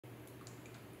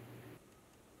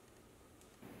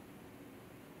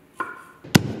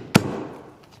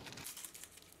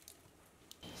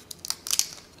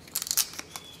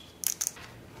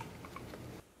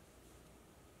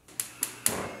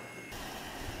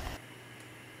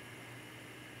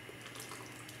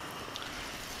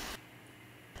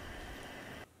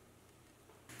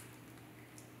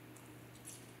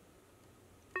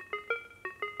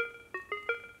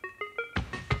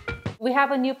We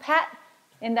have a new pet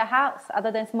in the house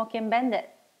other than Smokey and Bandit.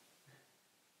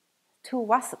 2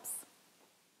 wasps.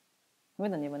 We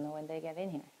don't even know when they get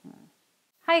in here.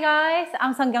 Hi guys,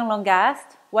 I'm Seonkyoung long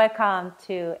guest. Welcome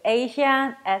to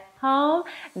Asian at home.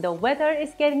 The weather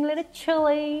is getting a little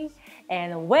chilly.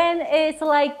 And when it's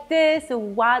like this,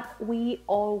 what we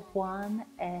all want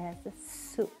is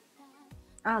soup.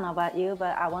 I don't know about you,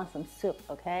 but I want some soup,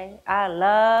 okay? I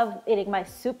love eating my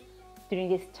soup during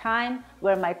this time.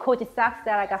 Wear my cozy socks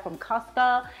that I got from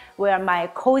Costco. Wear my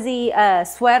cozy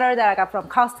sweater that I got from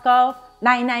Costco.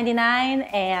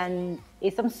 $9.99 and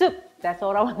eat some soup. That's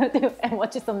all I want to do, and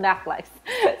watch some Netflix.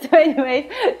 So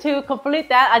anyways, to complete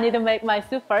that, I need to make my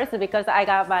soup first because I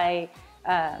got my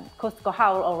Costco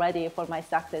haul already for my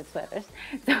socks and sweaters.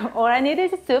 So all I need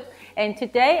is a soup, and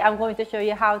today I'm going to show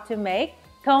you how to make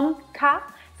Tom Kha.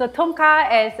 So Tom Kha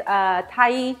is a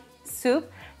Thai soup.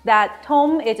 That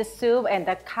Tom is a soup and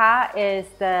the Kha is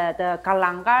the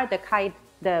Galangal,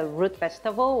 the root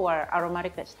vegetable or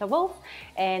aromatic vegetables.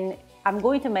 And I'm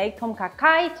going to make Tom Kha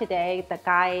Gai today. The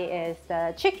Gai is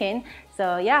the chicken.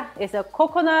 So yeah, it's a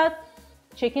coconut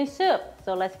chicken soup.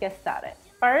 So let's get started.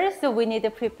 First, we need to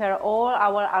prepare all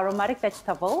our aromatic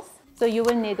vegetables. So you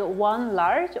will need 1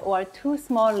 large or 2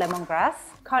 small lemongrass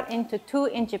cut into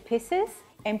 2-inch pieces.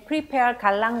 And prepare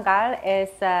Galangal.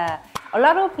 A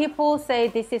lot of people say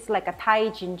this is like a Thai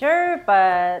ginger,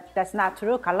 but that's not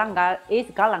true. Galangal is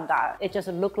Galangal. It just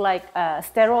looks like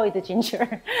steroid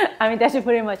ginger. I mean, that's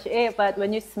pretty much it. But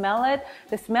when you smell it,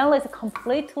 the smell is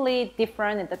completely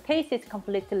different and the taste is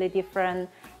completely different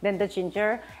than the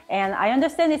ginger. And I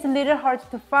understand it's a little hard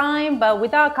to find, but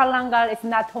without Galangal, it's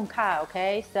not Tom Kha,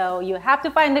 okay? So you have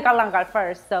to find the Galangal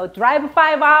first. So drive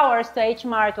 5 hours to H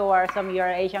Mart or some of your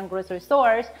Asian grocery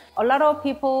stores. A lot of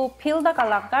people peel the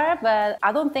Galangal, but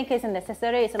I don't think it's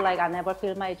necessary. It's like I never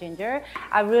peel my ginger.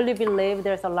 I really believe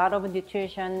there's a lot of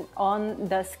nutrition on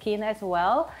the skin as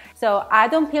well. So I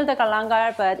don't peel the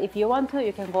Galangal, but if you want to,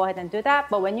 you can go ahead and do that.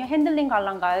 But when you're handling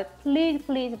Galangal, please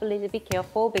be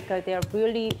careful because they're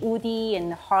really woody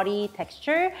and hearty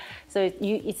texture. So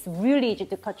it's really easy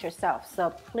to cut yourself.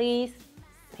 So please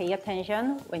pay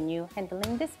attention when you're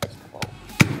handling this vegetable.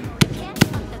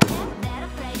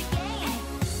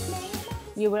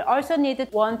 You will also need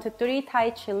 1 to 3 Thai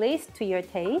chilies to your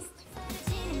taste.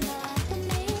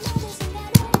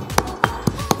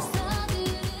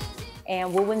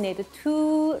 And we will need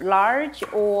 2 large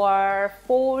or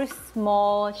 4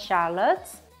 small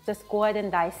shallots. Just go ahead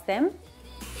and dice them.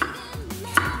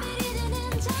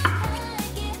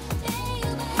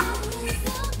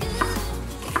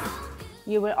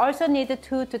 You will also need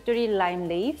 2 to 3 lime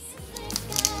leaves.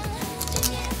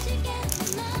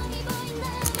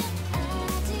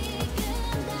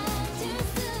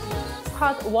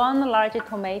 Cut 1 large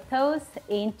tomatoes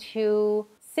into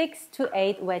 6 to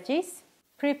 8 wedges.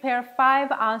 Prepare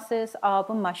 5 ounces of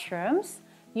mushrooms.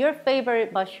 Your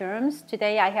favorite mushrooms.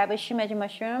 Today I have a shimeji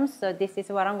mushrooms, so this is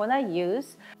what I'm gonna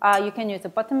use. You can use the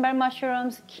buttonbell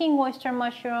mushrooms, king oyster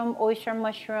mushroom, oyster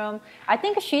mushroom. I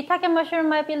think shiitake mushroom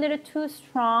might be a little too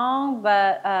strong,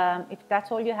 but if that's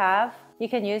all you have, you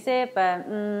can use it, but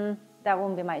that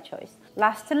won't be my choice.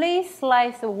 Lastly,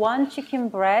 slice 1 chicken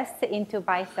breast into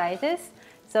bite sizes.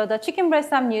 So the chicken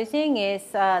breast I'm using is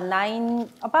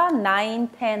about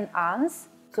 9-10 ounce.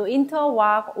 So into a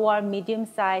wok or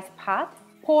medium-sized pot.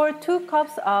 Pour 2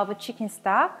 cups of chicken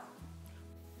stock,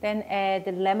 then add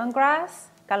lemongrass,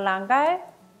 galangal,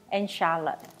 and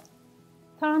shallot.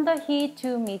 Turn the heat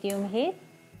to medium heat,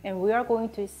 and we are going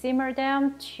to simmer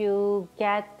them to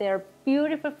get their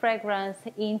beautiful fragrance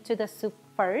into the soup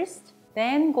first.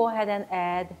 Then go ahead and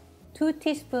add 2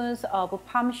 teaspoons of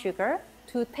palm sugar,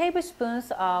 2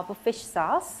 tablespoons of fish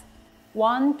sauce,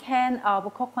 1 can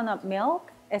of coconut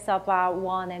milk. It's about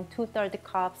 1 2/3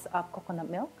 cups of coconut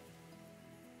milk.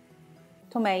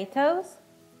 Tomatoes,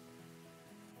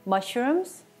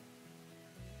 mushrooms,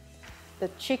 the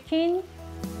chicken,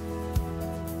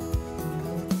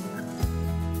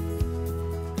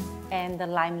 and the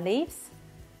lime leaves.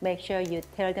 Make sure you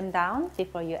tear them down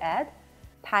before you add.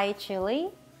 Thai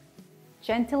chili.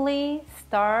 Gently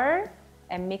stir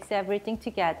and mix everything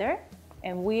together.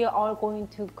 And we are going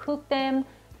to cook them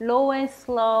low and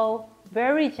slow,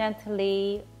 very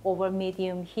gently over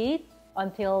medium heat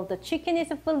until the chicken is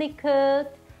fully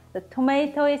cooked, the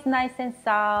tomato is nice and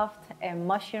soft, and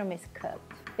mushroom is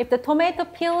cooked. If the tomato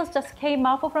peels just came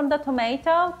off from the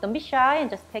tomato, don't be shy and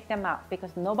just take them out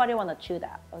because nobody want to chew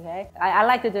that, okay? I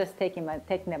like to just take them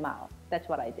out. That's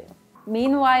what I do.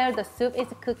 Meanwhile, the soup is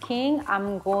cooking.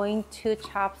 I'm going to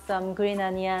chop some green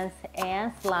onions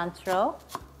and cilantro.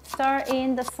 Stir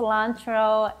in the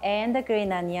cilantro and the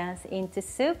green onions into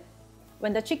soup.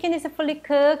 When the chicken is fully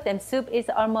cooked and soup is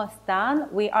almost done,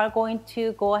 we are going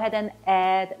to go ahead and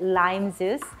add lime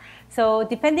juice. So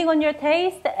depending on your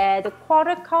taste, add a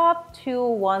 1/4 cup to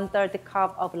 1/3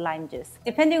 cup of lime juice.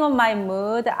 Depending on my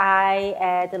mood, I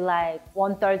add like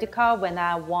 1/3 cup when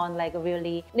I want like a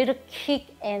really little kick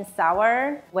and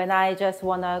sour. When I just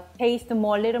want to taste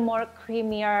more, little more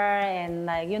creamier and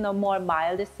like, you know, more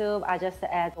mild soup, I just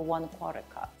add 1/4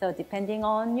 cup. So depending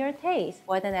on your taste,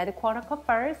 go ahead and add a 1/4 cup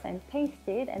first and taste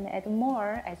it and add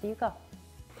more as you go.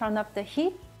 Turn up the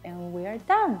heat and we are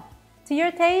done. To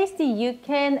your taste, you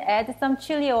can add some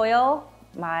chili oil,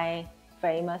 my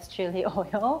famous chili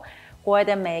oil. Go ahead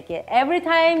and make it. Every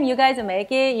time you guys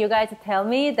make it, you guys tell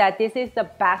me that this is the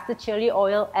best chili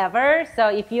oil ever. So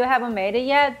if you haven't made it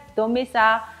yet, don't miss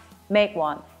out, make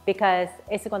one because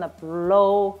it's gonna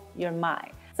blow your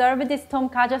mind. Serve this tom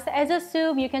kha just as a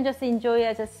soup. You can just enjoy it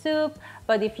as a soup.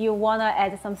 But if you wanna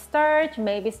add some starch,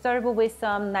 maybe serve it with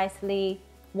some nicely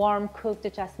warm cooked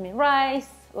jasmine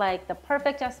rice, like the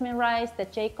perfect jasmine rice that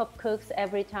Jacob cooks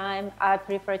every time. I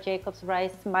prefer Jacob's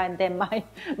rice than my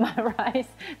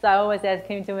rice, so I always ask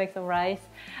him to make some rice.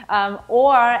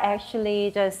 Or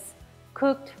actually just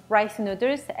cooked rice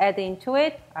noodles, add into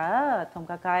it. Tom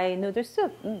Kha Gai noodle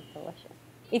soup, delicious.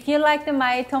 If you liked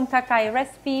my Tom Kha Gai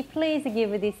recipe, please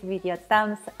give this video a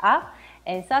thumbs up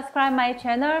and subscribe my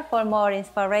channel for more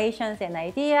inspirations and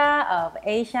idea of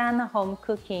Asian home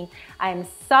cooking. I'm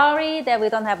sorry that we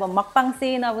don't have a mukbang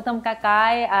scene of Tom Kha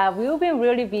Gai. We've been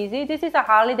really busy. This is a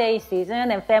holiday season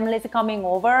and families coming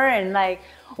over and like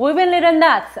we've been little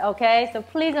nuts, okay? So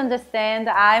please understand.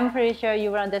 I'm pretty sure you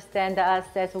will understand us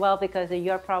as well because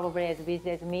you're probably as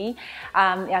busy as me.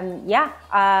 And yeah,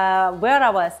 where I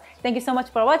was. Thank you so much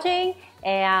for watching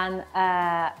and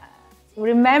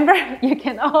remember, you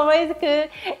can always cook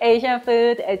Asian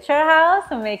food at your house,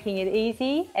 making it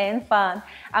easy and fun.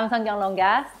 I'm Seonkyoung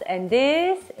and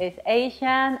this is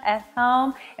Asian at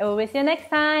Home. And we'll see you next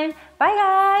time. Bye,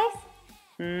 guys.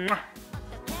 Mwah.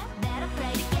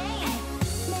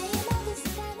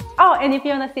 Oh, and if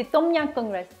you want to see Tom Yum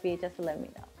Goong recipe, just let me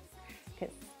know.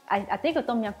 Because I think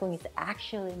Tom Yum Goong is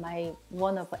actually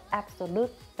one of my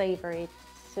absolute favorite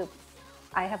soups.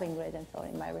 I have ingredients all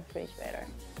in my refrigerator.